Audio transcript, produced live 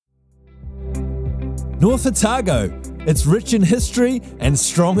North Otago. It's rich in history and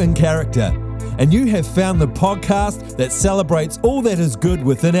strong in character. And you have found the podcast that celebrates all that is good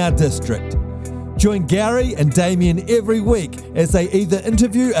within our district. Join Gary and Damien every week as they either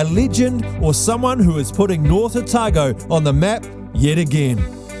interview a legend or someone who is putting North Otago on the map yet again.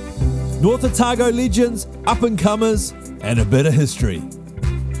 North Otago legends, up-and-comers, and a bit of history.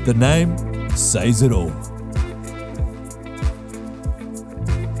 The name says it all.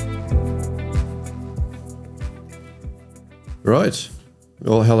 Right.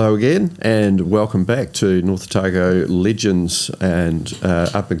 Well, hello again, and welcome back to North Otago Legends and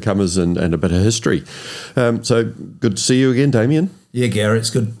Up-and-Comers and a bit of history. So good to see you again, Damien. Yeah, Gary,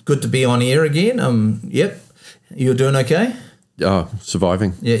 it's good to be on air again. Yep. You're doing okay? Oh,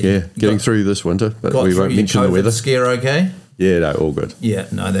 surviving. Yeah. Getting through this winter, but we won't mention the weather. Scare okay? Yeah, no, all good. Yeah,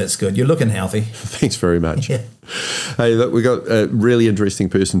 no, that's good. You're looking healthy. Thanks very much. Yeah. Hey, look, we got a really interesting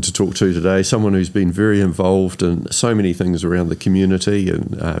person to talk to today, someone who's been very involved in so many things around the community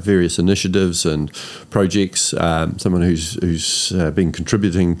and various initiatives and projects, someone who's been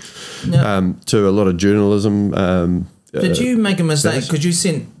contributing to a lot of journalism. Did you make a mistake? Because you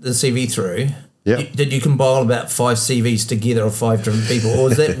sent the CV through. Yeah. Did you compile about 5 CVs together of 5 different people,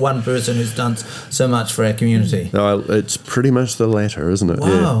 or is that one person who's done so much for our community? No, it's pretty much the latter, isn't it?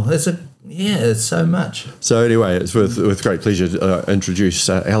 Wow, it's so much. So anyway, it's with great pleasure to introduce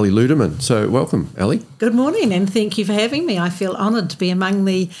Ele Ludemann. So welcome, Ele. Good morning, and thank you for having me. I feel honoured to be among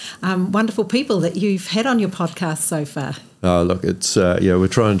the wonderful people that you've had on your podcast so far. Look, it's we're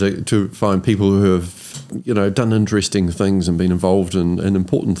trying to find people who have done interesting things and been involved in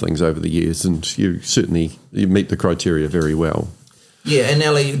important things over the years, and you meet the criteria very well. Yeah, and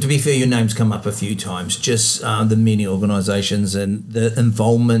Ele, to be fair, your name's come up a few times, just the many organisations and the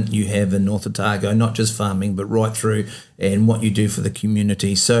involvement you have in North Otago, not just farming, but right through, and what you do for the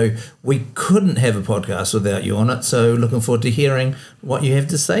community. So we couldn't have a podcast without you on it, so looking forward to hearing what you have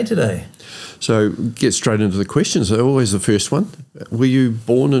to say today. So get straight into the questions. Always the first one. Were you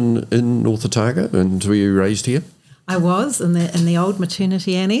born in North Otago, and were you raised here? I was in the old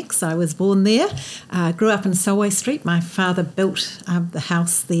maternity annex. I was born there. Grew up in Solway Street. My father built the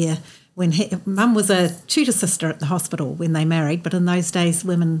house there when Mum was a tutor sister at the hospital when they married, but in those days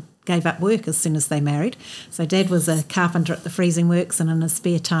women gave up work as soon as they married. So Dad was a carpenter at the freezing works, and in his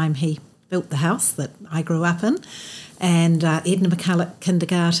spare time he built the house that I grew up in. And Edna McCulloch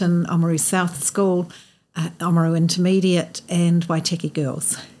Kindergarten, Oamaru South School, Oamaru Intermediate, and Waiteki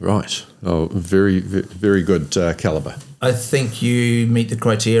Girls. Right. Oh, very, very good calibre. I think you meet the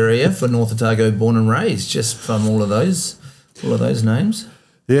criteria for North Otago born and raised, just from all of those names.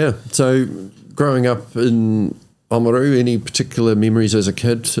 Yeah. So growing up in Oamaru, any particular memories as a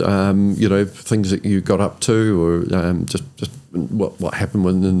kid? Things that you got up to, or just what happened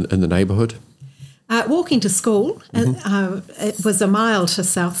in the neighbourhood? Walking to school, it was a mile to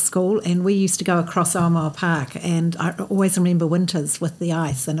South School, and we used to go across Oamaru Park, and I always remember winters with the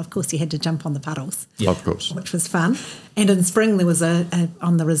ice, and of course you had to jump on the puddles. Yeah. Of course. Which was fun. And in spring there was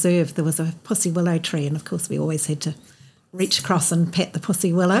on the reserve there was a pussy willow tree, and of course we always had to reach across and pat the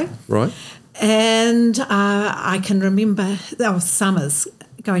pussy willow. Right. And I can remember there were summers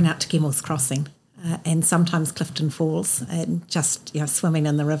going out to Gemmell's Crossing and sometimes Clifton Falls, and just swimming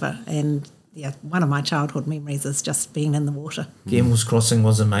in the river. And one of my childhood memories is just being in the water. Gemmell's Crossing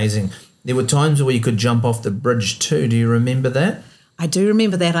was amazing. There were times where you could jump off the bridge too. Do you remember that? I do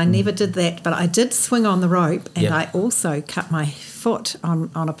remember that. I never did that, but I did swing on the rope, and I also cut my foot on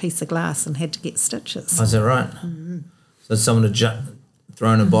a piece of glass and had to get stitches. Oh, is that right? Mm-hmm. So someone had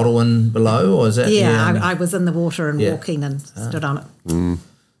thrown a bottle in below, or is that? Yeah, I was in the water and walking and stood on it. Mm.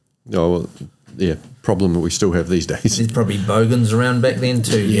 Oh, well, yeah, problem that we still have these days. There's probably bogans around back then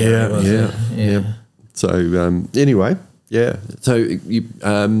too. Yeah. So anyway, yeah. So you,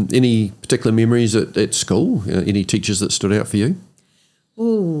 any particular memories at school? Any teachers that stood out for you?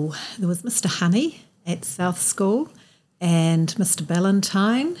 Oh, there was Mr. Honey at South School, and Mr.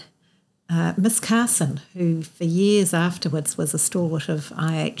 Ballantyne, Miss Carson, who for years afterwards was a stalwart of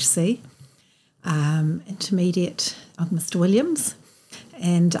IHC, intermediate of Mr. Williams.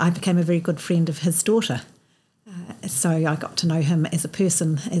 And I became a very good friend of his daughter. So I got to know him as a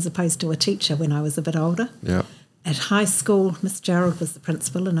person as opposed to a teacher when I was a bit older. Yeah. At high school, Miss Gerald was the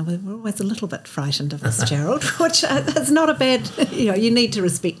principal, and we were always a little bit frightened of Miss Gerald, which is not a bad, you need to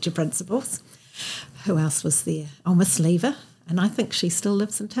respect your principals. Who else was there? Oh, Miss Lever, and I think she still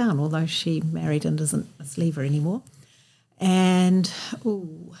lives in town, although she married and isn't Miss Lever anymore. And,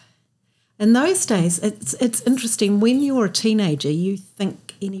 in those days, it's interesting. When you're a teenager, you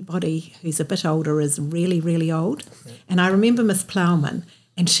think anybody who's a bit older is really, really old. And I remember Miss Plowman,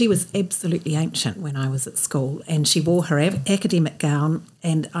 And she was absolutely ancient when I was at school, and she wore her academic gown,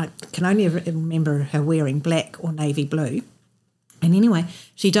 and I can only remember her wearing black or navy blue. And anyway,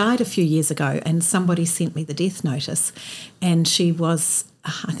 she died a few years ago, and somebody sent me the death notice, and she was,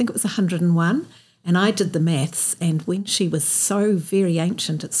 I think it was 101, and I did the maths, and when she was so very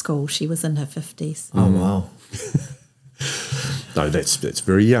ancient at school, she was in her 50s. Oh, wow. No, that's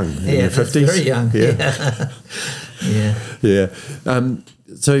very young. Yeah, that's very young. Yeah. Yeah.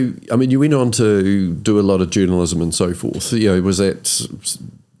 So, I mean, you went on to do a lot of journalism and so forth. Was that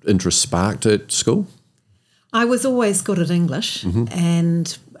interest sparked at school? I was always good at English,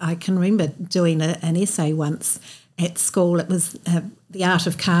 and I can remember doing an essay once at school. It was the art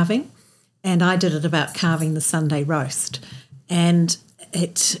of carving, and I did it about carving the Sunday roast. And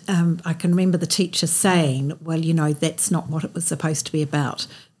I can remember the teacher saying, well, that's not what it was supposed to be about,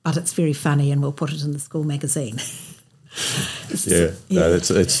 but it's very funny and we'll put it in the school magazine. No,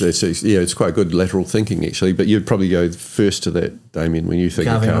 it's quite good lateral thinking actually. But you'd probably go first to that, Damien, when you think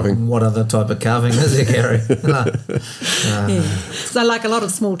of carving. What other type of carving is there, Gary? So, like a lot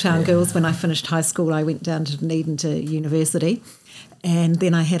of small town girls, when I finished high school, I went down to Dunedin to university, and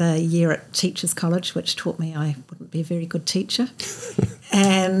then I had a year at Teachers College, which taught me I wouldn't be a very good teacher.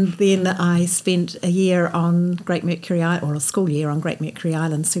 And then I spent a year on Great Mercury Island, or a school year on Great Mercury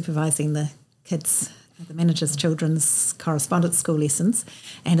Island, supervising the kids, the manager's children's correspondence school lessons.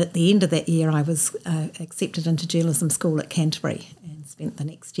 And at the end of that year, I was accepted into journalism school at Canterbury and spent the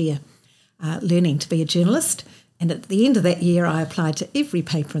next year learning to be a journalist. And at the end of that year, I applied to every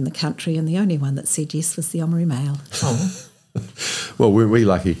paper in the country, and the only one that said yes was the Oamaru Mail. Oh. Well, weren't we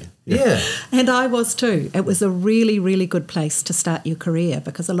lucky? Yeah. And I was too. It was a really, really good place to start your career,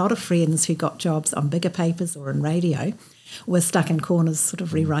 because a lot of friends who got jobs on bigger papers or in radio were stuck in corners sort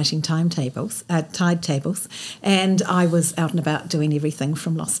of rewriting tide tables, and I was out and about doing everything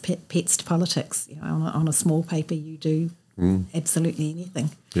from lost pets to politics. On a small paper you do absolutely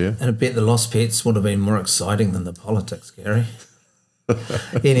anything. Yeah. And I bet the lost pets would have been more exciting than the politics, Gary.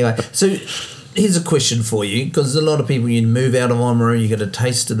 Anyway, so here's a question for you, because a lot of people, you move out of Oamaru, you get a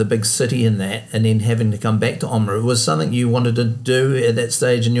taste of the big city and that, and then having to come back to Oamaru. Was something you wanted to do at that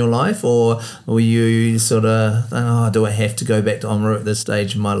stage in your life, or were you sort of, do I have to go back to Oamaru at this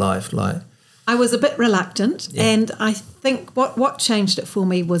stage in my life? I was a bit reluctant, and I think what changed it for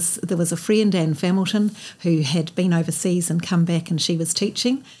me was there was a friend, Anne Familton, who had been overseas and come back, and she was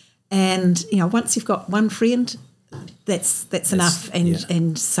teaching. And once you've got one friend, that's enough.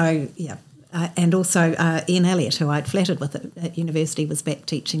 And so and also Ian Elliott, who I'd flattered with at university, was back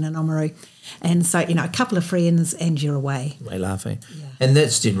teaching in Oamaru. And so, a couple of friends and you're away. Way laughing. Yeah. And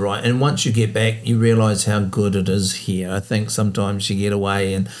that's dead right. And once you get back, you realise how good it is here. I think sometimes you get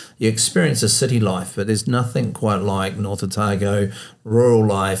away and you experience a city life, but there's nothing quite like North Otago rural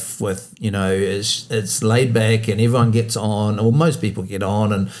life with, it's laid back and everyone gets on, or most people get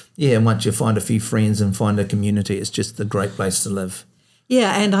on. And, once you find a few friends and find a community, it's just a great place to live.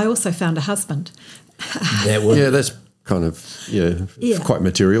 Yeah, and I also found a husband. That's kind of quite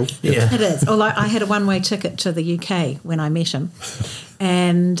material. Yeah, it is. Although I had a one-way ticket to the UK when I met him,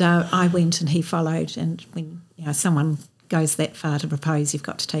 and I went and he followed. And when someone goes that far to propose, you've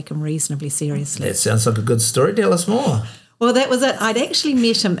got to take him reasonably seriously. That sounds like a good story. Tell us more. Well, that was it. I'd actually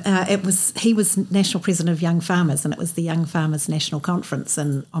met him. He was National President of Young Farmers, and it was the Young Farmers National Conference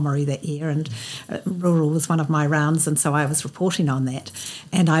in Oamaru that year, and rural was one of my rounds, and so I was reporting on that.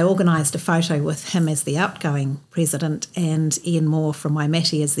 And I organised a photo with him as the outgoing president and Ian Moore from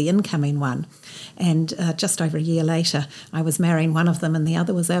Waimati as the incoming one. And just over a year later, I was marrying one of them, and the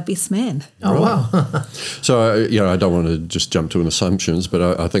other was our best man. Oh, wow. So, I don't want to just jump to an assumptions,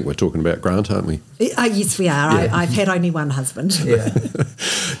 but I think we're talking about Grant, aren't we? Yes, we are. Yeah. I've had only one husband. Yeah.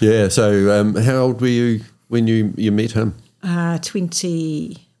 Yeah. So, how old were you when you met him?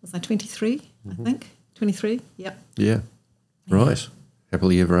 23? I think 23. Yep. Yeah. Right.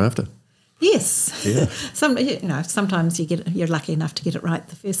 Happily ever after. Yes. Yeah. Sometimes you're lucky enough to get it right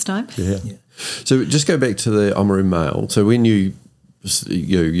the first time. Yeah. So just go back to the Oamaru Mail. So when you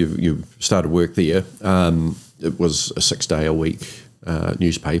started work there, it was a 6-day-a-week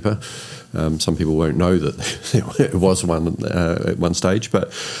newspaper. Some people won't know that it was one at one stage,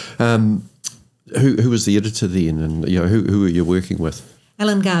 but who was the editor then, and who were you working with?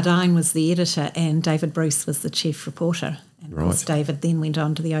 Alan Gardine was the editor, and David Bruce was the chief reporter. And of course, Right. David then went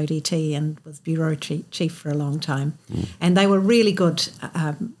on to the ODT and was bureau chief for a long time. And they were really good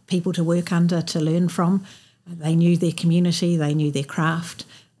people to work under, to learn from. They knew their community, they knew their craft,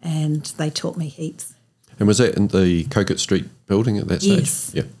 and they taught me heaps. And was that in the Coquet Street building at that stage?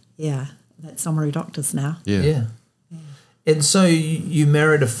 Yes. Yeah. Yeah, that's Oamaru Doctors now. Yeah. Yeah. And so you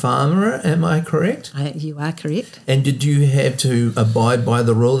married a farmer, am I correct? You are correct. And did you have to abide by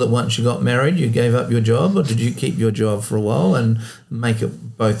the rule that once you got married, you gave up your job, or did you keep your job for a while and make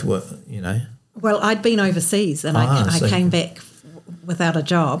it both work, Well, I'd been overseas and I came back without a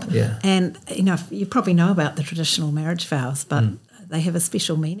job. Yeah. And, you probably know about the traditional marriage vows, but they have a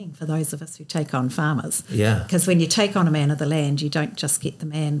special meaning for those of us who take on farmers. Yeah. Because when you take on a man of the land, you don't just get the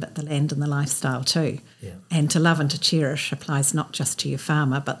man, but the land and the lifestyle too. Yeah. And to love and to cherish applies not just to your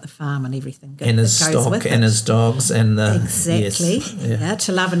farmer, but the farm and everything and his that goes stock with and it. his dogs and the Exactly. Yes. Yeah.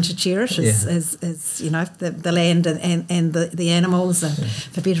 To love and to cherish is the land and the animals, and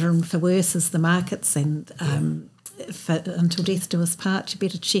for better and for worse is the markets, and until death do us part, you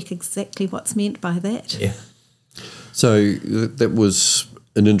better check exactly what's meant by that. Yeah. So that was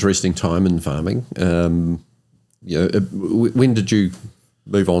an interesting time in farming. When did you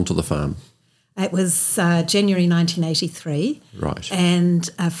move on to the farm? It was January 1983. Right. And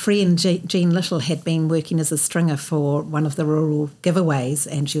a friend, Jean Little, had been working as a stringer for one of the rural giveaways,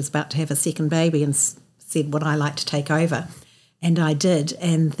 and she was about to have a second baby and said, would I like to take over? And I did,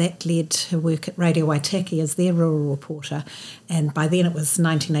 and that led to work at Radio Waitaki as their rural reporter. And by then it was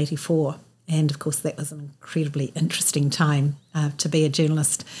 1984. And, of course, that was an incredibly interesting time to be a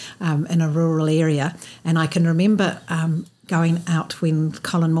journalist in a rural area. And I can remember going out when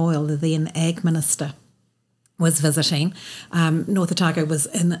Colin Moyle, the then Ag Minister, was visiting. North Otago was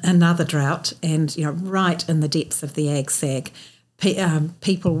in another drought and, right in the depths of the ag sag.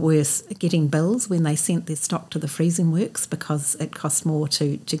 People were getting bills when they sent their stock to the freezing works because it cost more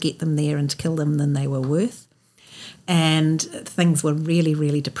to get them there and to kill them than they were worth. And things were really,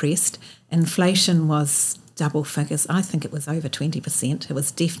 really depressed. Inflation was double figures. I think it was over 20%. It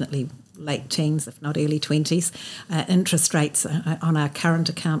was definitely late teens, if not early 20s. Interest rates on our current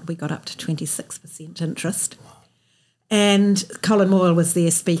account, we got up to 26% interest. And Colin Moyle was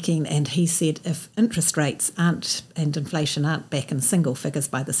there speaking, and he said, if interest rates and inflation aren't back in single figures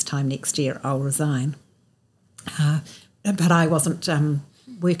by this time next year, I'll resign. But I wasn't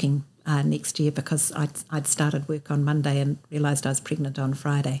working next year because I'd started work on Monday and realised I was pregnant on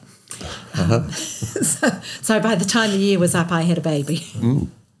Friday. So by the time the year was up, I had a baby.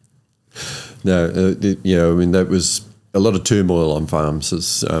 No, that was a lot of turmoil on farms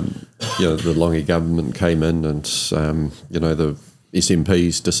as, the Longi government came in and, the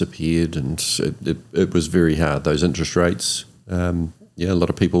SMPs disappeared and it was very hard. Those interest rates, a lot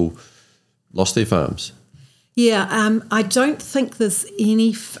of people lost their farms. Yeah, I don't think there's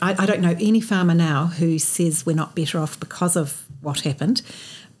any, I don't know any farmer now who says we're not better off because of what happened,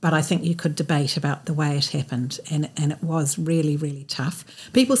 but I think you could debate about the way it happened, and it was really, really tough.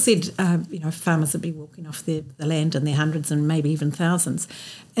 People said, farmers would be walking off the land in their hundreds and maybe even thousands.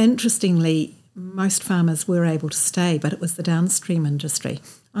 Interestingly, most farmers were able to stay, but it was the downstream industry.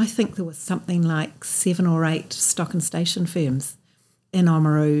 I think there was something like 7 or 8 stock and station firms in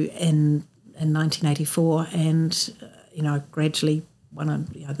Oamaru in 1984, and gradually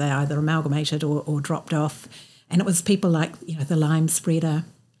they either amalgamated or dropped off, and it was people like the lime spreader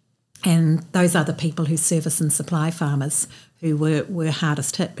and those other people who service and supply farmers who were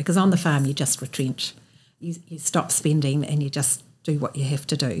hardest hit, because on the farm you just retrench, you stop spending and you just do what you have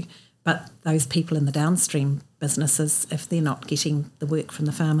to do. But those people in the downstream businesses, if they're not getting the work from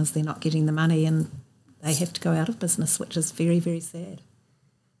the farmers, they're not getting the money, and they have to go out of business, which is very, very sad.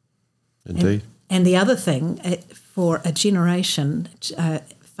 Indeed. And the other thing, for a generation,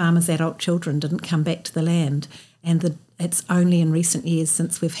 farmers' adult children didn't come back to the land, and it's only in recent years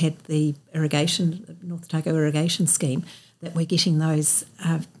since we've had the North Otago irrigation scheme, that we're getting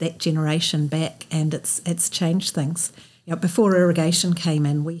that generation back, and it's changed things. Before irrigation came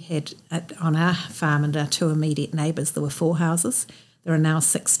in, we had on our farm and our 2 immediate neighbours, there were 4 houses. There are now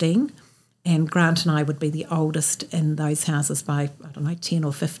 16. And Grant and I would be the oldest in those houses by, 10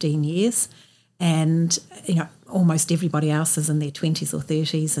 or 15 years. And, almost everybody else is in their 20s or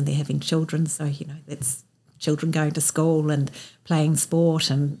 30s and they're having children. So, that's children going to school and playing sport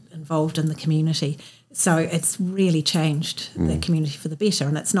and involved in the community. So it's really changed the community for the better.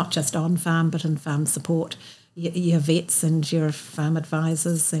 And it's not just on farm, but in farm support. Your vets and your farm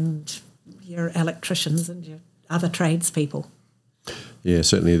advisors and your electricians and your other tradespeople. Yeah,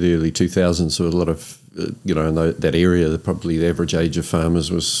 certainly the early 2000s, there were a lot of, in that area, probably the average age of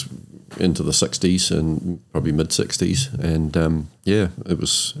farmers was into the 60s and probably mid-60s. And,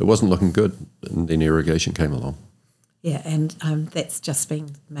 it wasn't looking good. And then irrigation came along. Yeah, and that's just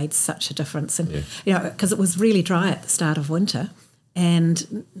made such a difference. And, because it was really dry at the start of winter,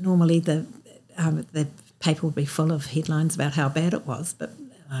 and normally the paper would be full of headlines about how bad it was, but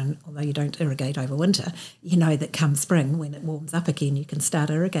although you don't irrigate over winter, you know that come spring when it warms up again, you can start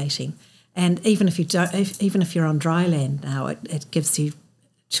irrigating. And even if you're on dry land now, it gives you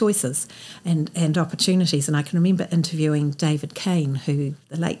choices and opportunities. And I can remember interviewing David Kane, the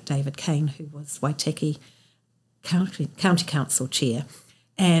late David Kane, who was Waitaki County Council Chair,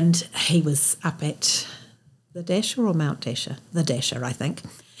 and he was up at the Dasher or Mount Dasher? The Dasher, I think.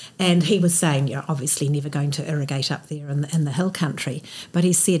 And he was saying, you're obviously never going to irrigate up there in the hill country, but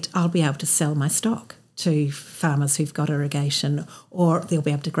he said, I'll be able to sell my stock to farmers who've got irrigation, or they'll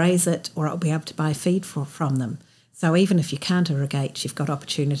be able to graze it, or I'll be able to buy feed from them. So even if you can't irrigate, you've got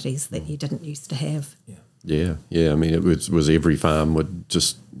opportunities that you didn't used to have. Yeah. I mean, it was every farm would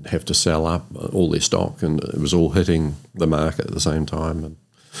just have to sell up all their stock, and it was all hitting the market at the same time. And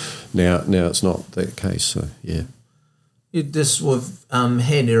now it's not that case. So yeah. We've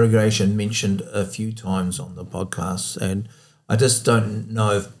had irrigation mentioned a few times on the podcast, and I just don't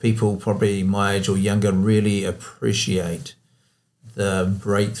know if people probably my age or younger really appreciate the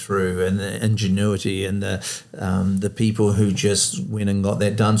breakthrough and the ingenuity and the people who just went and got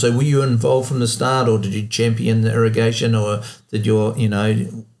that done. So were you involved from the start, or did you champion the irrigation, or did your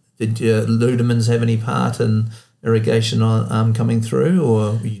Ludermanns have any part in irrigation coming through,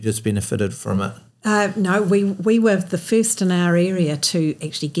 or you just benefited from it? No, we were the first in our area to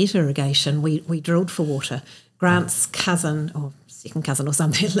actually get irrigation. We drilled for water. Grant's cousin, or second cousin or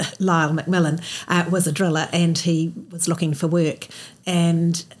something, Lyle McMillan, was a driller, and he was looking for work.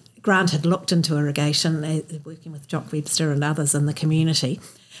 And Grant had looked into irrigation, working with Jock Webster and others in the community.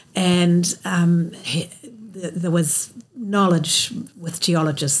 And there was knowledge with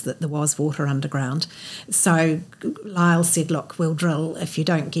geologists that there was water underground. So Lyle said, look, we'll drill. If you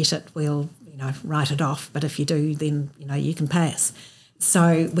don't get it, we'll write it off. But if you do, then, you can pass.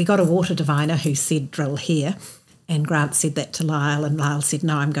 So we got a water diviner who said, drill here. And Grant said that to Lyle, and Lyle said,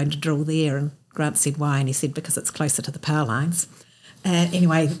 no, I'm going to drill there. And Grant said, why? And he said, because it's closer to the power lines.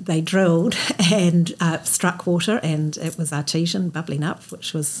 Anyway, they drilled and struck water, and it was artesian, bubbling up,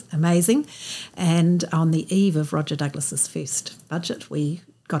 which was amazing. And on the eve of Roger Douglas's first budget, we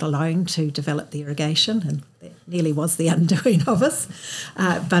got a loan to develop the irrigation, and that nearly was the undoing of us.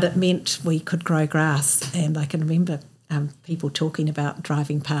 But it meant we could grow grass. And I can remember people talking about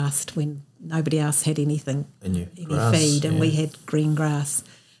driving past when nobody else had any grass, feed, and we had green grass.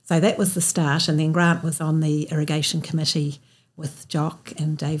 So that was the start. And then Grant was on the irrigation committee with Jock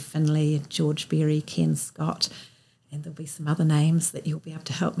and Dave Finley and George Berry, Ken Scott, and there'll be some other names that you'll be able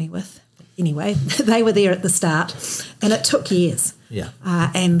to help me with. But anyway, they were there at the start, and it took years. Yeah.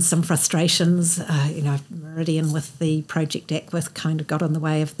 And some frustrations. Meridian with the Project Ackworth kind of got in the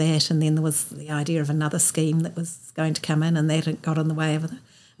way of that, and then there was the idea of another scheme that was going to come in, and that got in the way of it.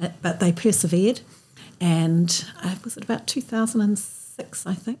 But they persevered, and was it about 2006,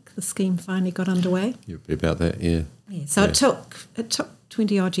 I think, the scheme finally got underway? You'd be about that, yeah. Yeah, so it took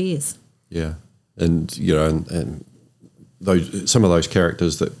 20 odd years. Yeah, and and some of those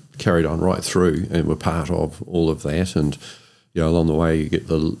characters that carried on right through and were part of all of that, and along the way you get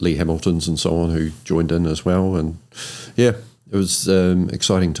the Lee Hamiltons and so on who joined in as well, and yeah, it was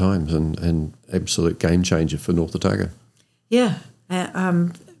exciting times and absolute game changer for North Otago. Yeah,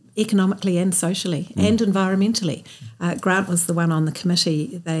 economically and socially and environmentally. Grant was the one on the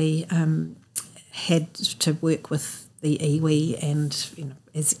committee. They had to work with the iwi and,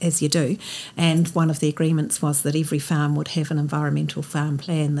 as you do, and one of the agreements was that every farm would have an environmental farm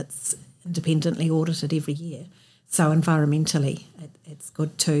plan that's independently audited every year. So environmentally, it's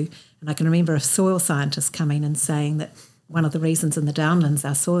good too. And I can remember a soil scientist coming and saying that one of the reasons in the downlands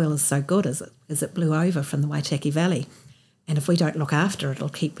our soil is so good is it blew over from the Waitaki Valley. And if we don't look after it, it'll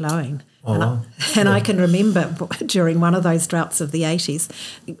keep blowing. I can remember during one of those droughts of the 80s,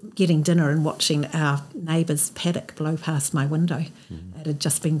 getting dinner and watching our neighbour's paddock blow past my window. It had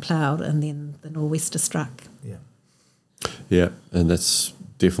just been ploughed, and then the nor'wester struck. Yeah, and that's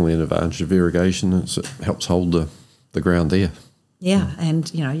definitely an advantage of irrigation. It helps hold the ground there. Yeah,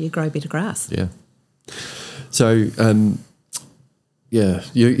 and, you grow better grass. Yeah. So,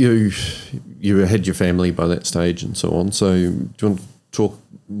 you had your family by that stage and so on. So do you want to talk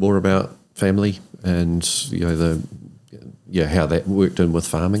more about family and how that worked in with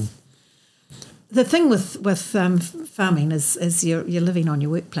farming? The thing with farming is you're living on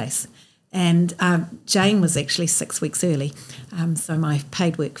your workplace. And Jane was actually 6 weeks early, so my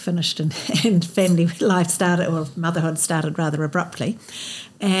paid work finished and family life started, or motherhood started rather abruptly.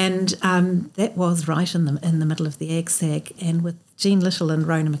 And that was right in the middle of the AgSag. And with Jean Little and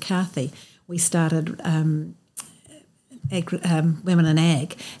Rona McCarthy, we started Women in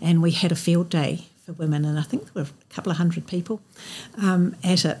Ag, and we had a field day for women, and I think there were a couple of hundred people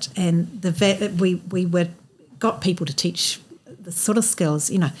at it. And we got people to teach the sort of skills,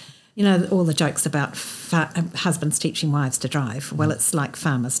 you know, all the jokes about husbands teaching wives to drive. Well, it's like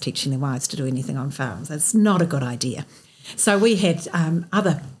farmers teaching their wives to do anything on farms. It's not a good idea. So we had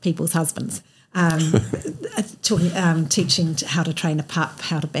other people's husbands teaching how to train a pup,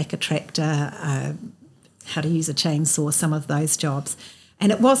 how to back a tractor, how to use a chainsaw, some of those jobs.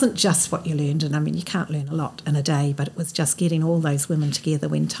 And it wasn't just what you learned, and I mean, you can't learn a lot in a day, but it was just getting all those women together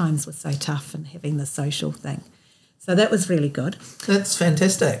when times were so tough and having the social thing. So that was really good. That's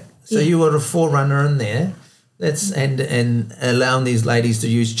fantastic. So you were a forerunner in there. And allowing these ladies to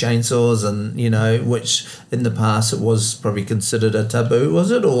use chainsaws, and you know, which in the past it was probably considered a taboo, was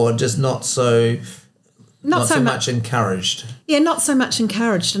it, or just not so much encouraged? Yeah, not so much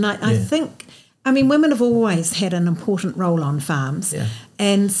encouraged. And I think, I mean, women have always had an important role on farms,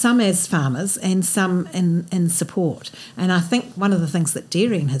 and some as farmers and some in support. And I think one of the things that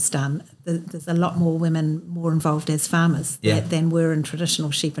dairying has done, there's a lot more women more involved as farmers than were in traditional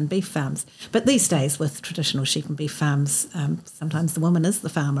sheep and beef farms. But these days with traditional sheep and beef farms, sometimes the woman is the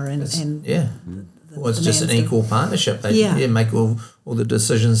farmer and it's just an equal partnership. They make all the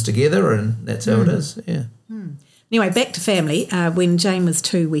decisions together, and that's how it is. Yeah. Anyway, back to family. When Jane was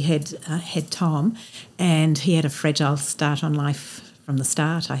 2, we had Tom, and he had a fragile start on life from the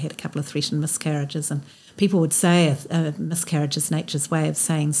start. I had a couple of threatened miscarriages, and people would say a miscarriage is nature's way of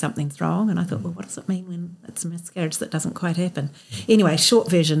saying something's wrong. And I thought, well, what does it mean when it's a miscarriage that doesn't quite happen? Anyway, short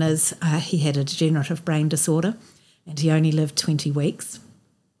version is he had a degenerative brain disorder, and he only lived 20 weeks.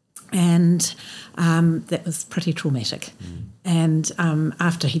 And that was pretty traumatic. And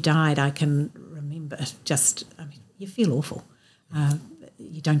after he died, I can remember you feel awful.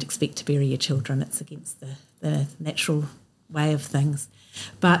 You don't expect to bury your children. It's against the natural way of things.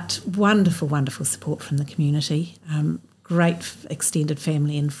 But wonderful, wonderful support from the community, great extended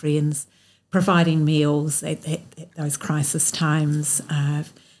family and friends, providing meals at those crisis times.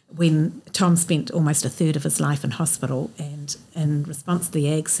 When Tom spent almost a third of his life in hospital, and in response to the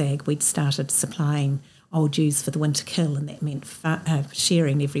AGSAG, we'd started supplying old ewes for the winter kill, and that meant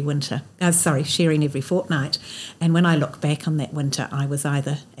shearing every fortnight. And when I look back on that winter, I was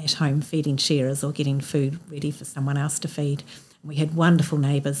either at home feeding shearers or getting food ready for someone else to feed. We had wonderful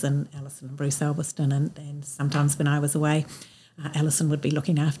neighbours in Alison and Bruce Elverston, and sometimes when I was away, Alison would be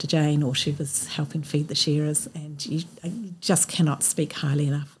looking after Jane, or she was helping feed the shearers. And you just cannot speak highly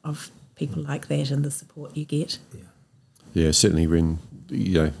enough of people like that and the support you get. Yeah, certainly when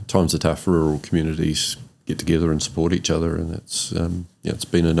times are tough, rural communities get together and support each other, and it's it's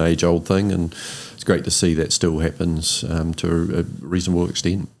been an age-old thing, and it's great to see that still happens to a reasonable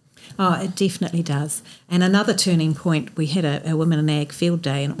extent. Oh, it definitely does. And another turning point, we had a Women in Ag field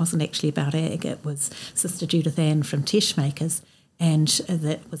day, and it wasn't actually about ag, it was Sister Judith Ann from Teshmakers, and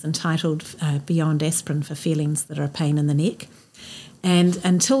that was entitled Beyond Aspirin for Feelings That Are a Pain in the Neck. And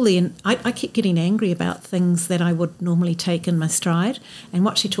until then, I kept getting angry about things that I would normally take in my stride. And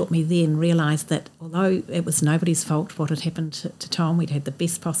what she taught me then, realised that although it was nobody's fault what had happened to Tom, we'd had the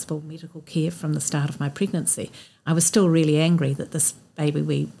best possible medical care from the start of my pregnancy, I was still really angry that this baby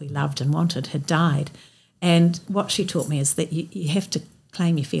we loved and wanted had died. And what she taught me is that you have to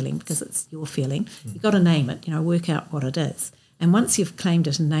claim your feeling, because it's your feeling. You've got to name it, work out what it is. And once you've claimed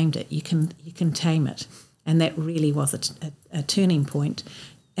it and named it, you can tame it. And that really was a turning point.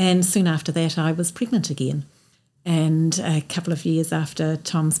 And soon after that, I was pregnant again. And a couple of years after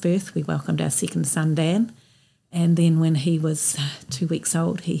Tom's birth, we welcomed our second son, Dan. And then when he was 2 weeks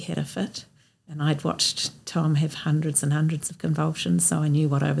old, he had a fit. And I'd watched Tom have hundreds and hundreds of convulsions, so I knew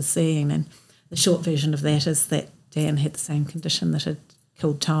what I was seeing. And the short version of that is that Dan had the same condition that had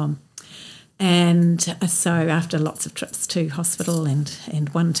killed Tom. And so after lots of trips to hospital and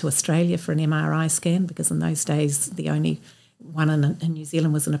one to Australia for an MRI scan, because in those days the only one in New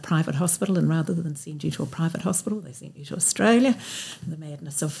Zealand was in a private hospital, and rather than send you to a private hospital, they sent you to Australia. The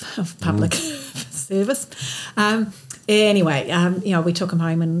madness of public service. Anyway, we took him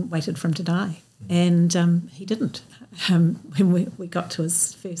home and waited for him to die. And he didn't. When we got to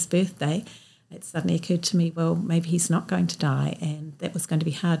his first birthday, it suddenly occurred to me, well, maybe he's not going to die, and that was going to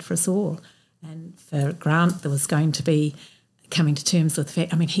be hard for us all. And for Grant, there was going to be coming to terms with the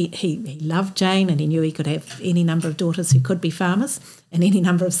fact, he loved Jane, and he knew he could have any number of daughters who could be farmers and any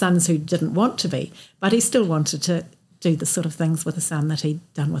number of sons who didn't want to be, but he still wanted to do the sort of things with a son that he'd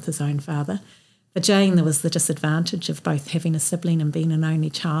done with his own father. For Jane, there was the disadvantage of both having a sibling and being an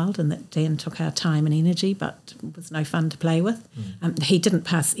only child, and that Dan took our time and energy, but was no fun to play with. He didn't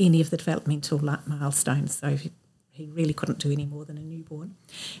pass any of the developmental milestones, so he really couldn't do any more than a newborn.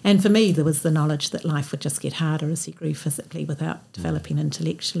 And for me, there was the knowledge that life would just get harder as he grew physically without developing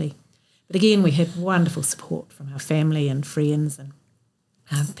intellectually. But again, we had wonderful support from our family and friends, and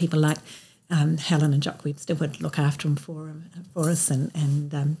people like Helen and Jock Webster would look after him for us,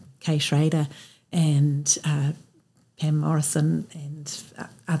 and Kay Schrader and Pam Morrison and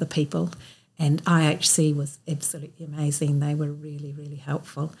other people. And IHC was absolutely amazing. They were really, really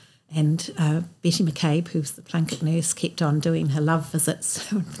helpful. And Betty McCabe, who's the Plunkett nurse, kept on doing her love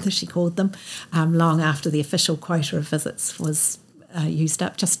visits, as she called them, long after the official quota of visits was used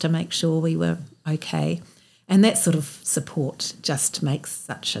up, just to make sure we were okay. And that sort of support just makes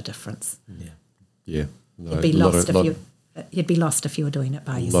such a difference. Yeah. No, you'd be lost if you were doing it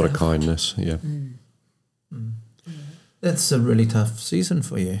by yourself. A lot of kindness, yeah. That's a really tough season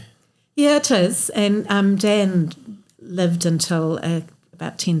for you. Yeah, it is. And Dan lived until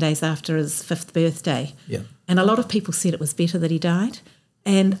about 10 days after his 5th birthday. Yeah. And a lot of people said it was better that he died.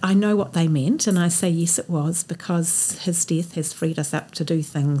 And I know what they meant, and I say yes, it was, because his death has freed us up to do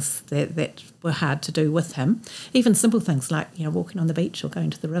things that were hard to do with him, even simple things like, walking on the beach or going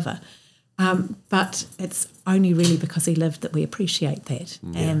to the river. But it's only really because he lived that we appreciate that.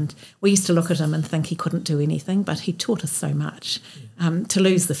 Yeah. And we used to look at him and think he couldn't do anything, but he taught us so much. To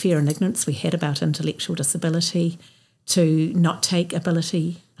lose the fear and ignorance we had about intellectual disability, to not take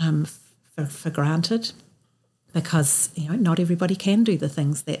ability for granted, because not everybody can do the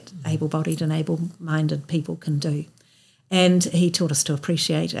things that able-bodied and able-minded people can do. And he taught us to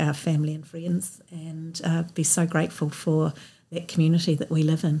appreciate our family and friends and be so grateful for that community that we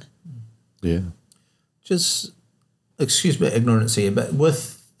live in. Yeah. Just, excuse my ignorance here, but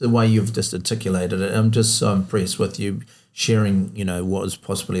with the way you've just articulated it, I'm just so impressed with you sharing, what was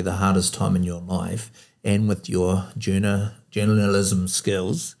possibly the hardest time in your life, and with your journalism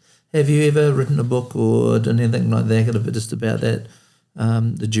skills. Have you ever written a book or done anything like that, just about that,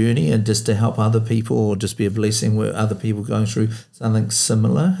 the journey, and just to help other people, or just be a blessing where other people going through something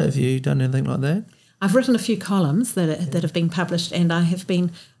similar? Have you done anything like that? I've written a few columns that have been published, and I have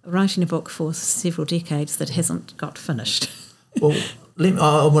been writing a book for several decades that hasn't got finished. Well,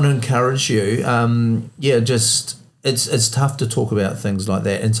 I want to encourage you. It's tough to talk about things like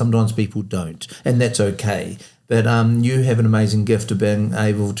that, and sometimes people don't, and that's okay. But you have an amazing gift of being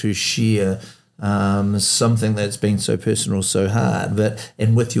able to share something that's been so personal, so hard,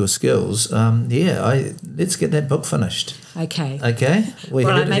 and with your skills, let's get that book finished. Okay. Will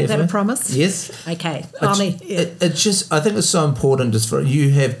I make that a promise? Yes. Okay. I think it's so important just for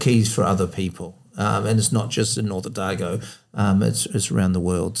you have keys for other people, and it's not just in North Otago, it's around the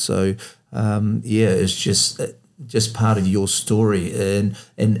world. So it's just part of your story,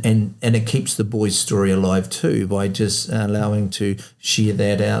 and it keeps the boy's story alive too, by just allowing to share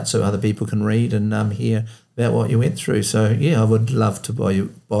that out so other people can read and hear about what you went through. So I would love to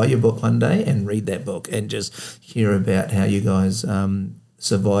buy your book one day and read that book and just hear about how you guys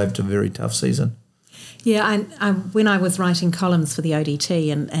survived a very tough season. Yeah, and when I was writing columns for the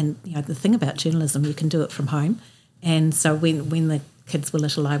ODT, and the thing about journalism, you can do it from home. And so when the kids were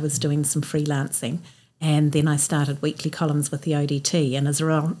little, I was doing some freelancing. And then I started weekly columns with the ODT, and as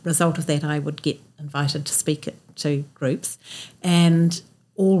a result of that, I would get invited to speak to groups, and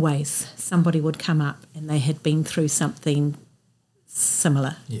always somebody would come up and they had been through something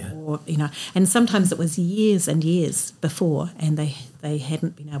similar, or and sometimes it was years and years before, and they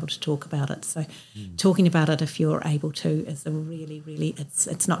hadn't been able to talk about it. So, talking about it, if you're able to, is a really, really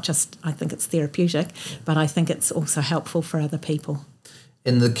it's not just, I think it's therapeutic, but I think it's also helpful for other people.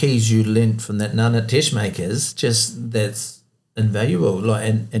 And the keys you lent from that Nana Tesh makers, that's invaluable.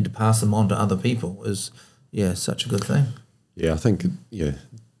 And to pass them on to other people is such a good thing. Yeah, I think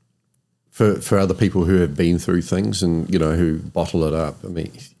for other people who have been through things and who bottle it up. I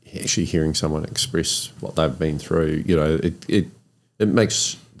mean, actually hearing someone express what they've been through, it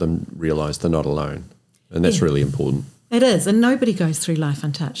makes them realise they're not alone, and that's really important. It is, and nobody goes through life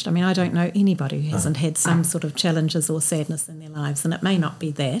untouched. I mean, I don't know anybody who hasn't had some sort of challenges or sadness in their lives, and it may not be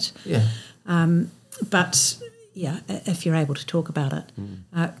that. Yeah. But if you're able to talk about it.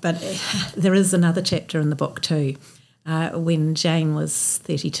 But there is another chapter in the book too. When Jane was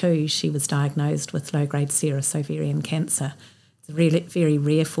 32, she was diagnosed with low-grade serous ovarian cancer. It's a really very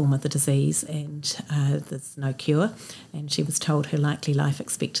rare form of the disease, and there's no cure. And she was told her likely life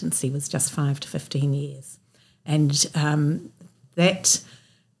expectancy was just 5 to 15 years. And the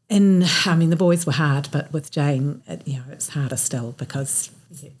boys were hard, but with Jane, it's harder still, because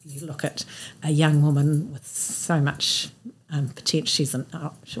you look at a young woman with so much potential. She's an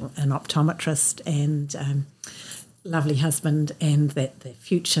optometrist and lovely husband, and that the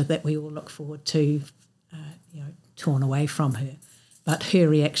future that we all look forward to, torn away from her. But her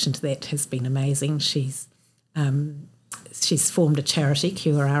reaction to that has been amazing. She's formed a charity,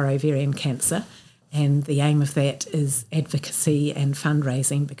 Cure Our Ovarian Cancer, and the aim of that is advocacy and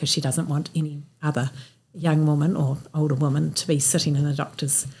fundraising, because she doesn't want any other young woman or older woman to be sitting in a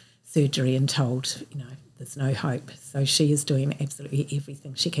doctor's surgery and told, there's no hope. So she is doing absolutely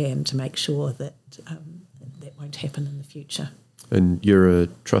everything she can to make sure that that won't happen in the future. And you're a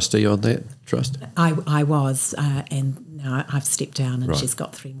trustee on that trust? I was, and now I've stepped down, and she's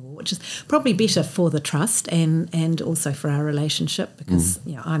got 3 more, which is probably better for the trust and also for our relationship, because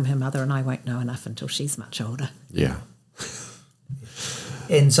I'm her mother and I won't know enough until she's much older. Yeah.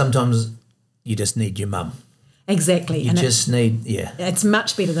 And sometimes you just need your mum. Exactly. You just need, It's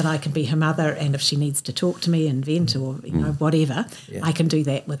much better that I can be her mother, and if she needs to talk to me and vent or whatever, I can do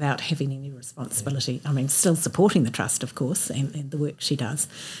that without having any responsibility. I mean, still supporting the trust, of course, and the work she does,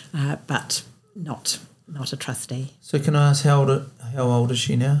 but not a trustee. So can I ask how old is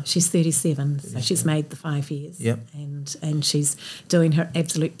she now? She's 37, so she's made the 5 years. Yep. And she's doing her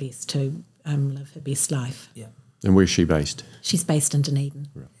absolute best to live her best life. Yeah. And where's she based? She's based in Dunedin.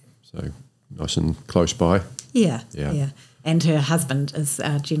 Right. So nice and close by. Yeah. And her husband is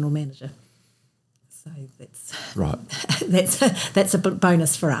our general manager. So that's right. that's a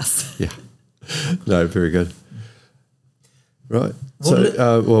bonus for us. Yeah. No, very good. Right.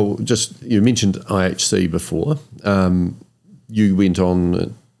 So, just you mentioned IHC before. You went on at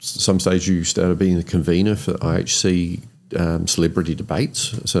some stage. You started being the convener for IHC celebrity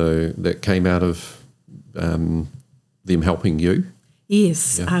debates. So that came out of them helping you.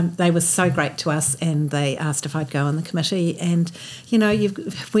 Yes, they were so great to us, and they asked if I'd go on the committee. And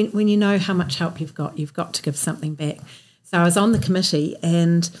when you know how much help you've got to give something back. So I was on the committee,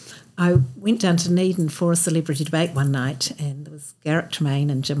 and I went down to Dunedin for a celebrity debate one night, and there was Garrett Tremaine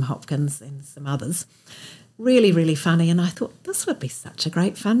and Jim Hopkins and some others. Really, really funny, and I thought this would be such a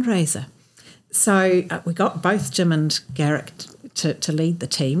great fundraiser. So we got both Jim and Garrett to lead the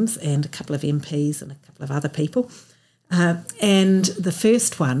teams, and a couple of MPs and a couple of other people. And the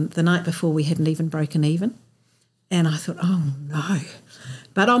first one, the night before, we hadn't even broken even. And I thought, oh, no.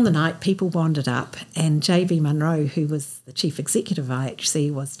 But on the night, people wandered up, and J.B. Munro, who was the chief executive of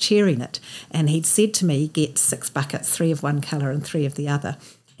IHC, was chairing it. And he'd said to me, get 6 buckets, 3 of one colour and 3 of the other.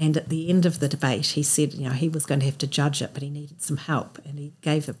 And at the end of the debate, he said, he was going to have to judge it, but he needed some help. And he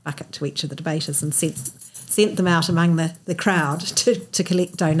gave a bucket to each of the debaters and sent them out among the crowd to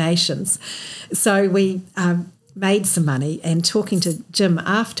collect donations. So we made some money, and talking to Jim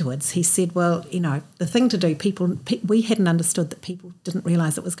afterwards, he said, well, the thing to do, we hadn't understood that people didn't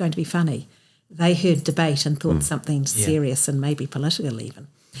realise it was going to be funny. They heard debate and thought something serious and maybe political even,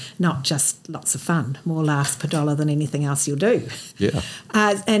 not just lots of fun, more laughs per dollar than anything else you'll do. Yeah.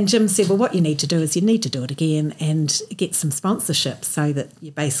 And Jim said, well, what you need to do is you need to do it again and get some sponsorship so that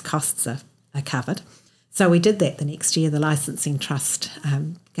your base costs are covered. So we did that the next year. The licensing trust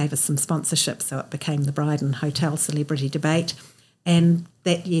gave us some sponsorship, so it became the Bryden Hotel Celebrity Debate. And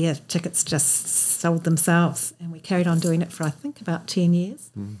that year, tickets just sold themselves. And we carried on doing it for, I think, about 10 years.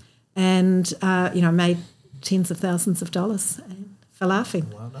 And, made tens of thousands of dollars for laughing.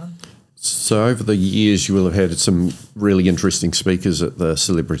 Well done. So over the years, you will have had some really interesting speakers at the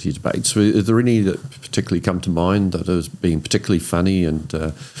celebrity debates. Are there any that particularly come to mind that has been particularly funny and,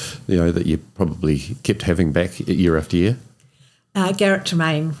 that you probably kept having back year after year? Garrett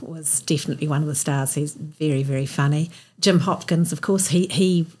Tremaine was definitely one of the stars. He's very, very funny. Jim Hopkins, of course,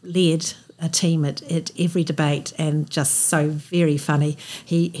 he led a team at every debate, and just so very funny.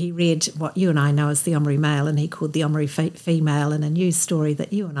 He read what you and I know as the Omri Mail, and he called the Omri Female, and a news story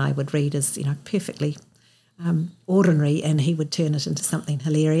that you and I would read as perfectly ordinary, and he would turn it into something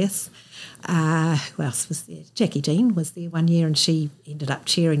hilarious. Who else was there? Jackie Dean was there one year, and she ended up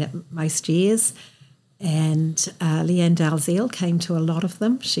chairing it most years. And Leanne Dalziel came to a lot of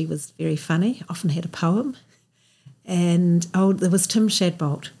them. She was very funny, often had a poem. And there was Tim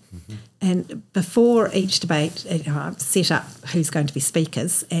Shadbolt. Mm-hmm. And before each debate, I set up who's going to be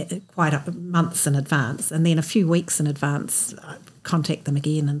speakers months in advance, and then a few weeks in advance, I contact them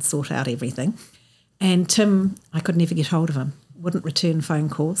again and sort out everything. And Tim, I could never get hold of him, wouldn't return phone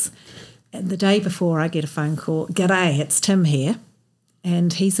calls. And the day before, I get a phone call, "G'day, it's Tim here,"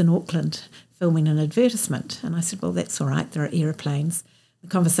 and he's in Auckland filming an advertisement. And I said, well, that's all right, there are aeroplanes. The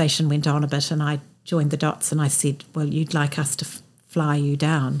conversation went on a bit, and I joined the dots, and I said, well, you'd like us to fly you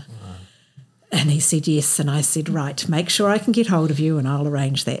down? Wow. And he said yes, and I said, right, make sure I can get hold of you and I'll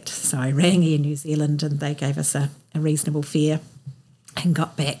arrange that. So I rang Air New Zealand, and they gave us a reasonable fare, and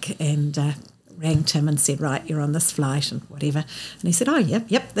got back and rang Tim and said, right, you're on this flight and whatever. And he said, oh,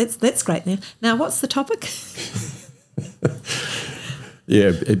 yep, that's great. Now what's the topic?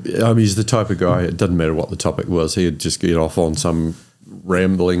 Yeah, he's the type of guy, it doesn't matter what the topic was, he'd just get off on some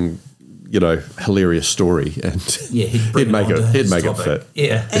rambling, hilarious story, and he'd make it fit.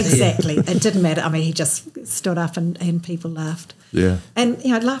 Yeah, exactly. It didn't matter. I mean, he just stood up and people laughed. Yeah, and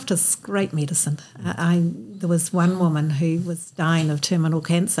laughter's great medicine. There was one woman who was dying of terminal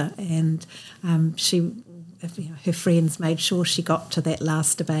cancer, and she, her friends made sure she got to that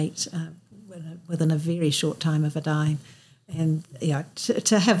last debate within a very short time of her dying. And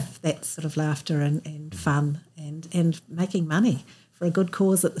to have that sort of laughter and fun and making money for a good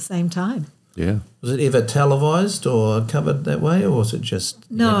cause at the same time. Yeah. Was it ever televised or covered that way, or was it just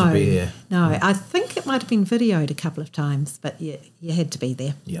you had to be there? No, I think it might have been videoed a couple of times, but you had to be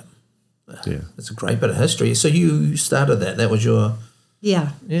there. Yeah. Yeah. It's a great bit of history. So you started that. That was your... Yeah.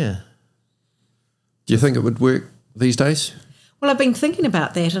 Yeah. Do you think it would work these days? Well, I've been thinking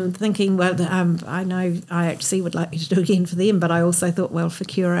about that and thinking, well, I know IHC would like me to do again for them, but I also thought, well, for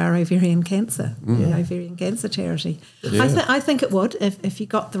Cure Our Ovarian Cancer, the Ovarian Cancer Charity. Yeah. I think it would if you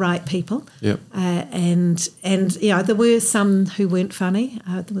got the right people. Yep. And there were some who weren't funny.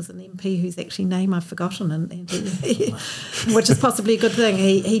 There was an MP whose actually name I've forgotten, and which is possibly a good thing.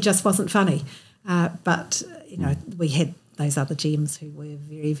 He just wasn't funny. But we had those other gems who were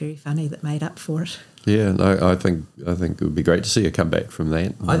very, very funny that made up for it. Yeah, no, I think it would be great to see a comeback from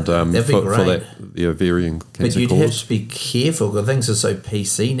that. And, that'd be great. For that, the ovarian cancer But you'd cause. have to be careful because things are so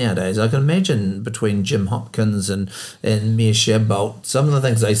PC nowadays. I can imagine between Jim Hopkins and Mayor Shadbolt, some of the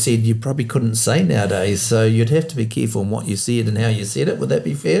things they said you probably couldn't say nowadays. So you'd have to be careful in what you said and how you said it. Would that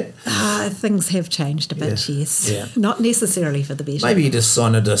be fair? Things have changed a bit, yes. Yeah. Not necessarily for the better. Maybe you just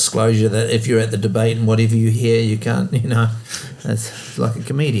sign a disclosure that if you're at the debate and whatever you hear, you can't, it's like a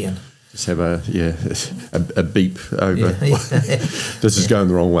comedian. Just have a beep over. Yeah. This is going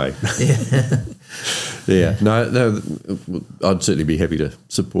the wrong way. Yeah. Yeah. No, I'd certainly be happy to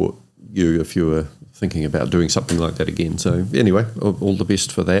support you if you were thinking about doing something like that again. So anyway, all the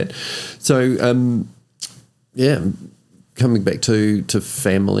best for that. So coming back to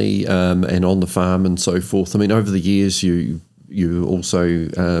family and on the farm and so forth. I mean, over the years, you also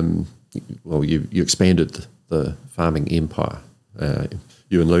you expanded the farming empire.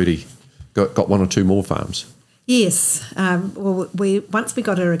 You and Ludi got one or two more farms. Yes. Once we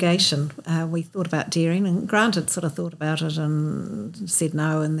got irrigation, we thought about dairying, and Grant had sort of thought about it and said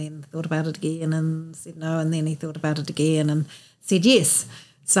no, and then thought about it again and said no, and then he thought about it again and said yes.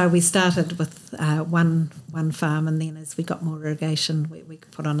 So we started with one farm, and then as we got more irrigation, we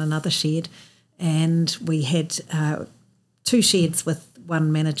could put on another shed, and we had 2 sheds with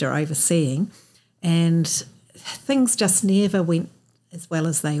one manager overseeing, and things just never went as well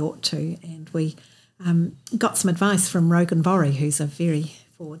as they ought to, and we got some advice from Rogan Borry, who's a very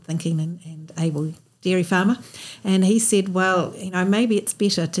forward-thinking and able dairy farmer, and he said, well, maybe it's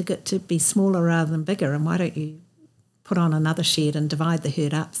better to be smaller rather than bigger, and why don't you put on another shed and divide the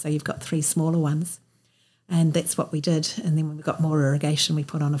herd up so you've got 3 smaller ones. And that's what we did, and then when we got more irrigation, we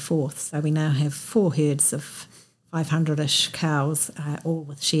put on a 4th, so we now have 4 herds of 500-ish cows, all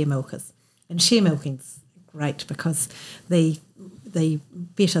with share milkers. And share milking's great because the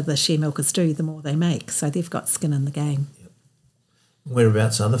better the share milkers do, the more they make. So they've got skin in the game. Yep.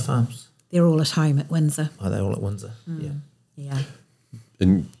 Whereabouts are the farms? They're all at home at Windsor. Are they all at Windsor? Yeah.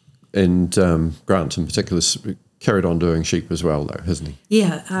 And Grant in particular carried on doing sheep as well, though, hasn't he?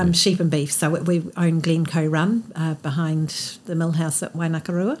 Yeah, sheep and beef. So we own Glencoe Run behind the mill house at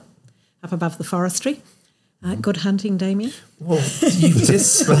Wainakarua, up above the forestry. Good hunting, Damien. Well, you've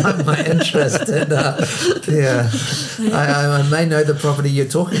just sparked my interest. And, I may know the property you're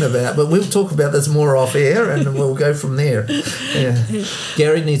talking about, but we'll talk about this more off air and we'll go from there. Yeah.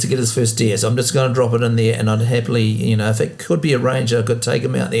 Gary needs to get his first deer, so I'm just going to drop it in there, and I'd happily, if it could be arranged, I could take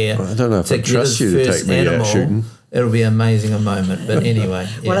him out there. Well, I don't know if I trust you to take me out shooting. It'll be an amazing moment, but anyway.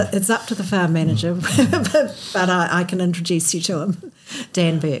 Yeah. Well, it's up to the farm manager, but I can introduce you to him,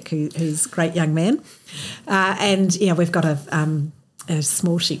 Dan Burke, who's a great young man. And we've got a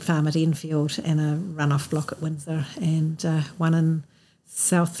small sheep farm at Enfield and a runoff block at Windsor, and one in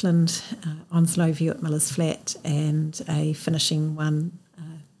Southland, Onslow View at Miller's Flat, and a finishing one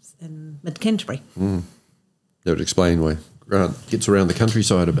in mid-Canterbury. That would explain why Grant gets around the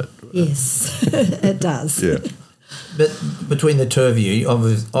countryside a bit. Yes, it does. Yeah. But between the two of you,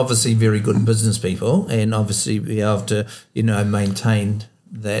 obviously very good business people, and obviously be able to, maintain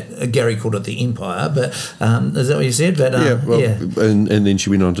that. Gary called it the empire, but is that what you said? But And then she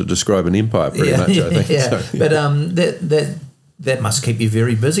went on to describe an empire pretty much, I think. Yeah. So, But that must keep you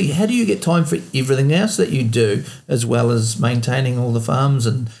very busy. How do you get time for everything else that you do, as well as maintaining all the farms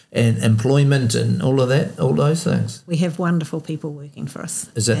and employment and all of that, all those things? We have wonderful people working for us.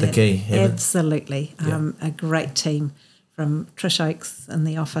 Is that the key? Absolutely. A great team from Trish Oakes in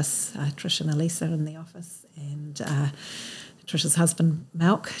the office, Trish and Elisa in the office, and Trish's husband,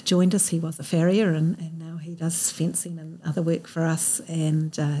 Malk, joined us. He was a farrier and now he does fencing and other work for us.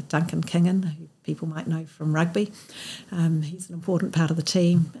 And Duncan Kingan, who people might know from rugby. He's an important part of the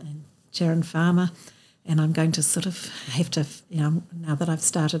team. And Sharon Farmer. And I'm going to sort of have to, now that I've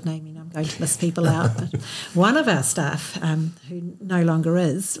started naming, I'm going to miss people out. But one of our staff, who no longer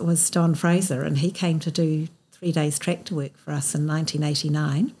is, was Don Fraser, and he came to do 3 days tractor work for us in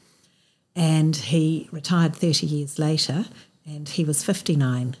 1989. And he retired 30 years later. And he was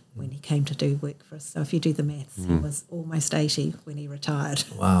 59 when he came to do work for us. So if you do the maths, he was almost 80 when he retired.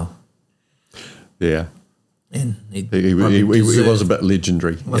 Wow. Yeah. And he was a bit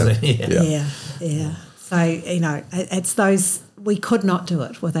legendary. Was he? Yeah. So, it's those, we could not do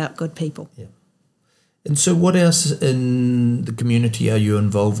it without good people. Yeah. And so what else in the community are you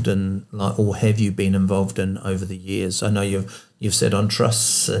involved in, or have you been involved in over the years? I know you've sat on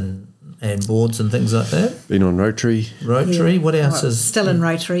trusts and boards and things like that. Been on Rotary. Yeah. What else is... Still in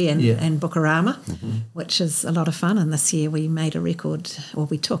Rotary and Bukarama, which is a lot of fun. And this year we made we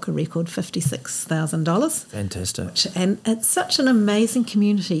took a record $56,000. Fantastic. And it's such an amazing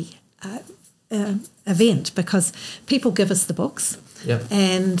community event because people give us the books. Yep.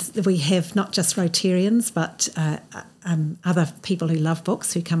 And we have not just Rotarians, but other people who love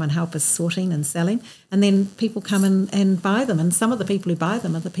books who come and help us sorting and selling. And then people come in and buy them. And some of the people who buy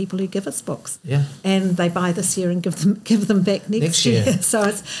them are the people who give us books. Yeah. And they buy this year and give them back next year.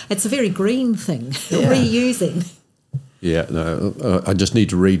 So it's a very green thing, reusing. Yeah, no, I just need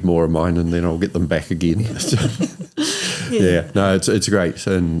to read more of mine and then I'll get them back again. No, it's great,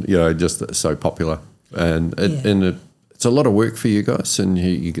 and just so popular, and it's a lot of work for you guys, and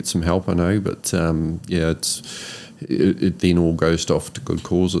you get some help, I know, but it then all goes off to good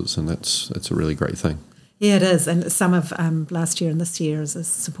causes, and that's a really great thing. Yeah, it is, and some of last year and this year is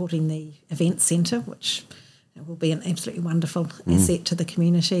supporting the event centre, which will be an absolutely wonderful asset to the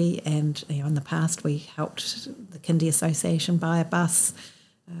community. And in the past we helped the Kindy Association buy a bus.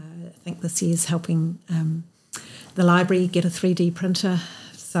 I think this year's helping the library get a 3D printer.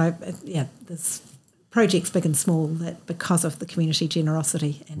 So there's projects big and small that because of the community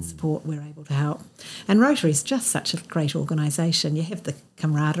generosity and support we're able to help. And Rotary is just such a great organisation. You have the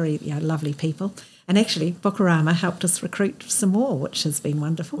camaraderie, lovely people. And actually, Bukarama helped us recruit some more, which has been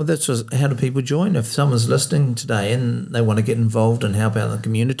wonderful. Well, how do people join? If someone's listening today and they want to get involved and help out the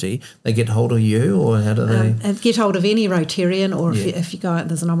community, they get hold of you, or how do they? Get hold of any Rotarian, or if you go out,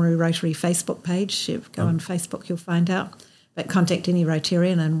 there's an Oamaru Rotary Facebook page. You go on Facebook, you'll find out. But contact any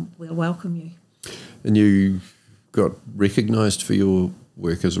Rotarian and we'll welcome you. And you got recognised for your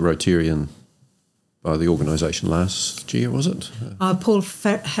work as a Rotarian by the organisation last year, was it? Paul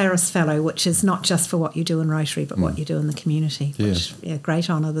Harris Fellow, which is not just for what you do in Rotary, but what you do in the community, which, great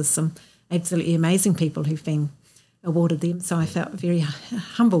honour. There's some absolutely amazing people who've been awarded them, so I felt very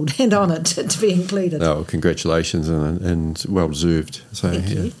humbled and honoured to be included. Oh, congratulations, and well-deserved. So, Thank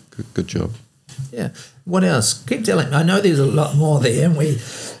you. Good job. Yeah. What else? Keep telling. I know there's a lot more there, and we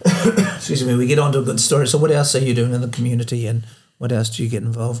get on to a good story. So what else are you doing in the community, and what else do you get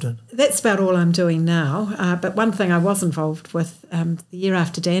involved in? That's about all I'm doing now. But one thing I was involved with, the year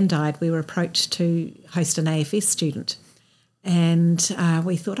after Dan died, we were approached to host an AFS student. And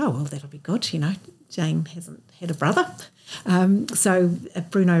we thought, that'll be good. Jane hasn't had a brother. So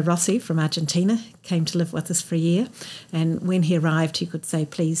Bruno Rossi from Argentina came to live with us for a year. And when he arrived, he could say,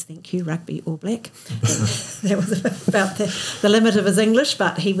 please, thank you, rugby or black. That was about the limit of his English,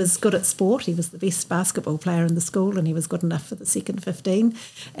 but he was good at sport. He was the best basketball player in the school, and he was good enough for the second 15.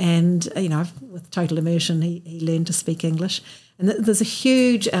 And, with total immersion, he learned to speak English. And there's a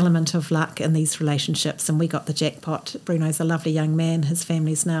huge element of luck in these relationships, and we got the jackpot. Bruno's a lovely young man. His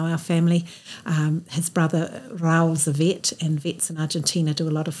family's now our family. His brother Raul's a vet, and vets in Argentina do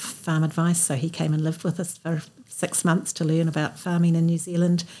a lot of farm advice, so he came and lived with us for 6 months to learn about farming in New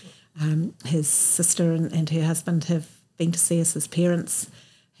Zealand. His sister and her husband have been to see us. His parents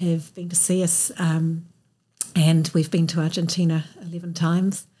have been to see us, and we've been to Argentina 11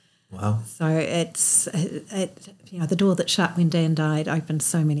 times. Wow. So it's the door that shut when Dan died opened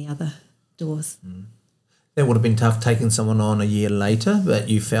so many other doors. That would have been tough taking someone on a year later, but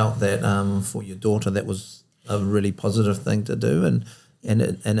you felt that for your daughter that was a really positive thing to do, and And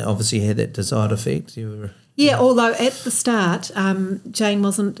it obviously had that desired effect. Yeah, although at the start, Jane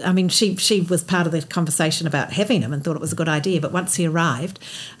wasn't, I mean, she was part of the conversation about having him and thought it was a good idea, but once he arrived,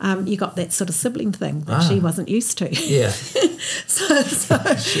 you got that sort of sibling thing that she wasn't used to. Yeah. so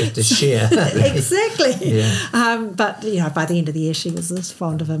She had to share. Exactly. Yeah. But, by the end of the year, she was as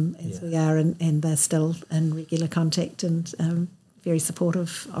fond of him as we are, and they're still in regular contact and very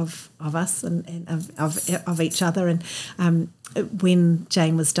supportive of us and of each other. And when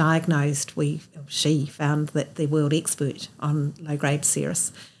Jane was diagnosed, she found that the world expert on low-grade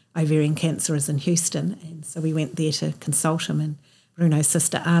serous ovarian cancer is in Houston, and so we went there to consult him. And Bruno's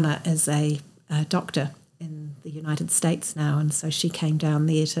sister Anna is a doctor in the United States now, and so she came down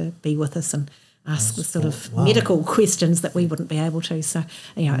there to be with us and ask the sort of medical questions that we wouldn't be able to. So,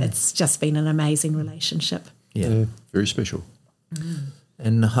 it's just been an amazing relationship. Yeah. Very special.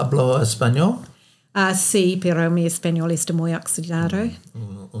 ¿En hablo español? Sí, pero mi español está muy oxidado.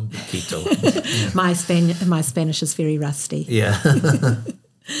 Un poquito. My Spanish is very rusty. Yeah.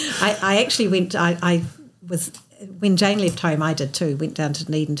 I actually went. I was when Jane left home. I did too. Went down to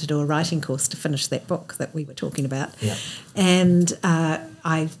Dunedin to do a writing course to finish that book that we were talking about. Yeah. And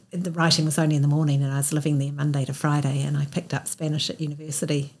the writing was only in the morning, and I was living there Monday to Friday, and I picked up Spanish at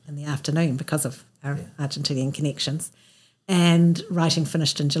university in the afternoon because of our Argentinian connections. And writing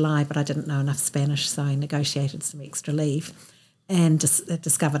finished in July, but I didn't know enough Spanish, so I negotiated some extra leave and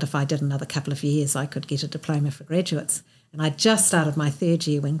discovered if I did another couple of years, I could get a diploma for graduates. And I just started my third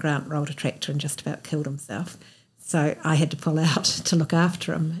year when Grant rolled a tractor and just about killed himself. So I had to pull out to look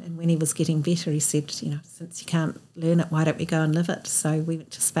after him. And when he was getting better, he said, since you can't learn it, why don't we go and live it? So we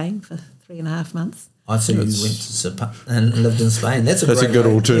went to Spain for 3.5 months. I see you went to and lived in Spain. That's a good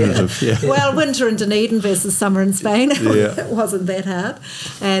alternative. Yeah. Well, winter in Dunedin versus summer in Spain. Yeah. It wasn't that hard.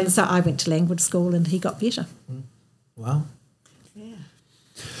 And so I went to language school and he got better. Wow. Yeah.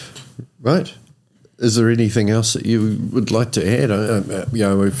 Right. Is there anything else that you would like to add?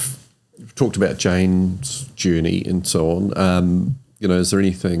 We've talked about Jane's journey and so on. Is there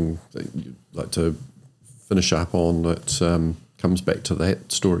anything that you'd like to finish up on that comes back to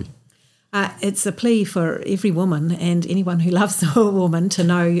that story? It's a plea for every woman and anyone who loves a woman to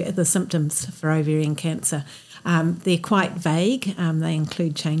know the symptoms for ovarian cancer. They're quite vague. They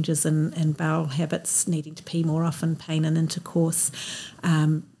include changes in bowel habits, needing to pee more often, pain in intercourse,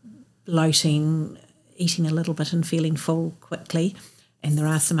 bloating, eating a little bit and feeling full quickly. And there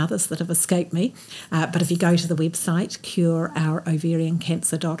are some others that have escaped me. But if you go to the website,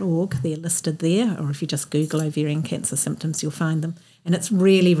 cureourovariancancer.org, they're listed there. Or if you just Google ovarian cancer symptoms, you'll find them. And it's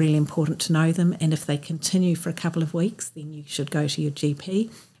really, really important to know them. And if they continue for a couple of weeks, then you should go to your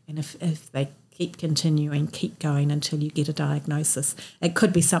GP. And if they keep continuing, keep going until you get a diagnosis. It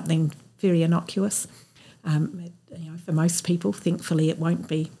could be something very innocuous. For most people, thankfully, it won't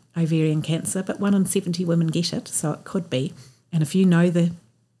be ovarian cancer, but 1 in 70 women get it, so it could be. And if you know the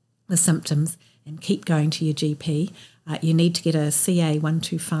symptoms and keep going to your GP, you need to get a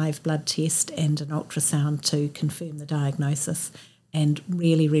CA125 blood test and an ultrasound to confirm the diagnosis, and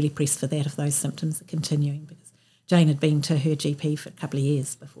really, really press for that if those symptoms are continuing, because Jane had been to her GP for a couple of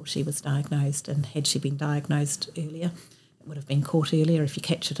years before she was diagnosed, and had she been diagnosed earlier, it would have been caught earlier. If you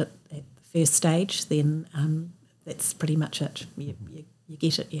catch it at the first stage, then that's pretty much it. You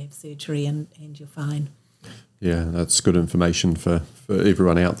get it, you have surgery, and you're fine. Yeah, that's good information for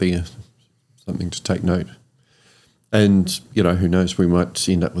everyone out there, something to take note. And, who knows, we might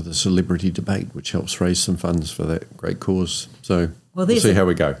end up with a celebrity debate, which helps raise some funds for that great cause. So we'll see how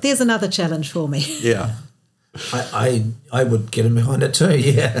we go. There's another challenge for me. Yeah. I would get in behind it too,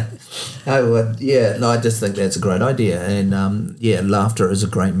 yeah. I would, yeah. No, I just think that's a great idea. And, laughter is a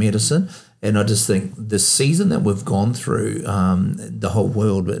great medicine. And I just think the season that we've gone through, the whole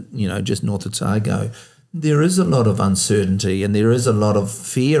world, but, just North Otago, there is a lot of uncertainty and there is a lot of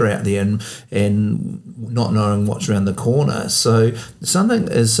fear out there and not knowing what's around the corner. So something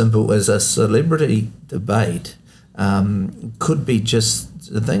as simple as a celebrity debate could be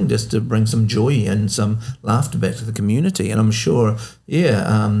just a thing just to bring some joy and some laughter back to the community. And I'm sure,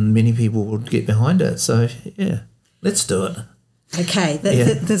 many people would get behind it. So, let's do it. Okay,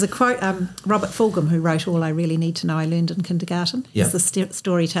 there's a quote, Robert Fulgham, who wrote All I Really Need to Know I Learned in Kindergarten. Yeah. It's the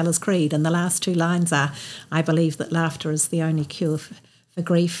Storyteller's Creed, and the last 2 lines are, I believe that laughter is the only cure for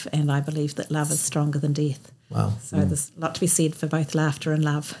grief, and I believe that love is stronger than death. Wow. So there's a lot to be said for both laughter and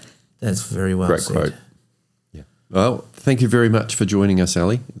love. That's very well Great said. quote. Yeah. Well, thank you very much for joining us,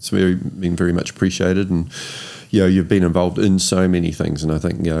 Ali. It's been very much appreciated, and you've been involved in so many things, and I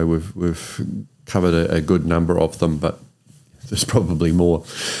think we've covered a good number of them, but there's probably more.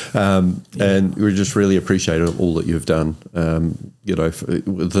 And we just really appreciate all that you've done,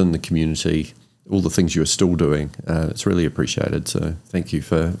 within the community, all the things you're still doing. It's really appreciated. So thank you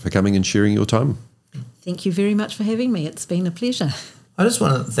for coming and sharing your time. Thank you very much for having me. It's been a pleasure. I just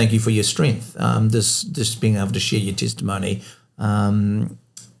want to thank you for your strength, just being able to share your testimony,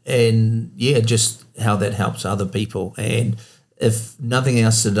 just how that helps other people. And if nothing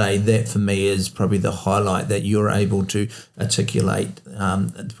else today, that for me is probably the highlight, that you're able to articulate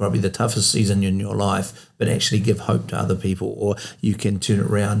probably the toughest season in your life, but actually give hope to other people, or you can turn it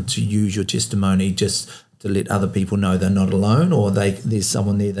around to use your testimony just to let other people know they're not alone, or there's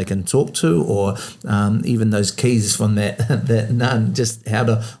someone there they can talk to, or even those keys from that nun, just how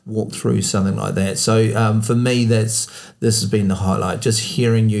to walk through something like that. So for me, this has been the highlight, just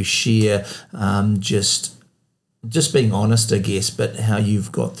hearing you share, just being honest, I guess, but how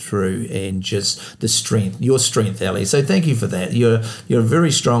you've got through, and just your strength, Ellie. So thank you for that. You're a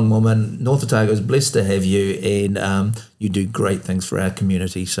very strong woman. North Otago is blessed to have you, and you do great things for our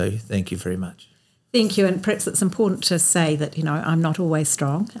community. So thank you very much. Thank you, and perhaps it's important to say that, I'm not always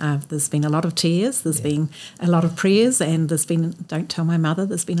strong. There's been a lot of tears, there's been a lot of prayers, and there's been, don't tell my mother,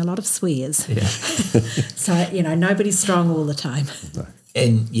 there's been a lot of swears. Yeah. So, nobody's strong all the time. No.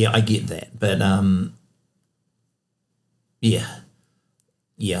 And, I get that, but, I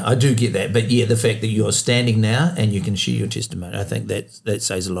do get that. But, the fact that you're standing now and you can share your testimony, I think that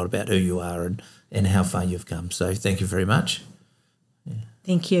says a lot about who you are and how far you've come. So thank you very much.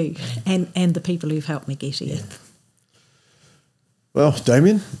 Thank you, and the people who've helped me get here. Well,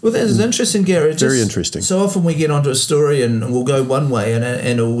 Damien? Well, that is interesting, Gary. Very interesting. So often we get onto a story and we'll go one way and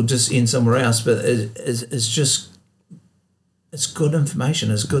it will just end somewhere else, but it's good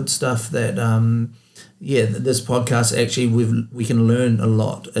information. It's good stuff that, this podcast, actually, we can learn a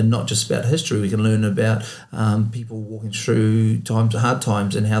lot, and not just about history. We can learn about people walking through hard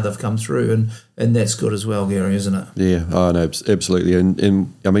times and how they've come through, and that's good as well, Gary, isn't it? Yeah, no, absolutely.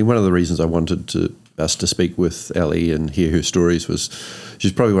 And I mean, one of the reasons I wanted us to speak with Ellie and hear her stories was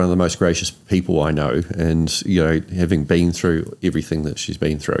she's probably one of the most gracious people I know, and having been through everything that she's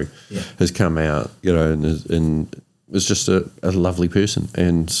been through, has come out, and is just a lovely person,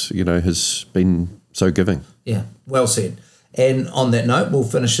 and has been so giving. Yeah, well said. And on that note, we'll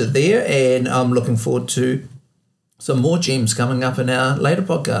finish it there, and I'm looking forward to some more gems coming up in our later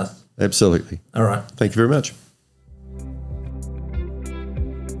podcast. Absolutely. All right. Thank you very much.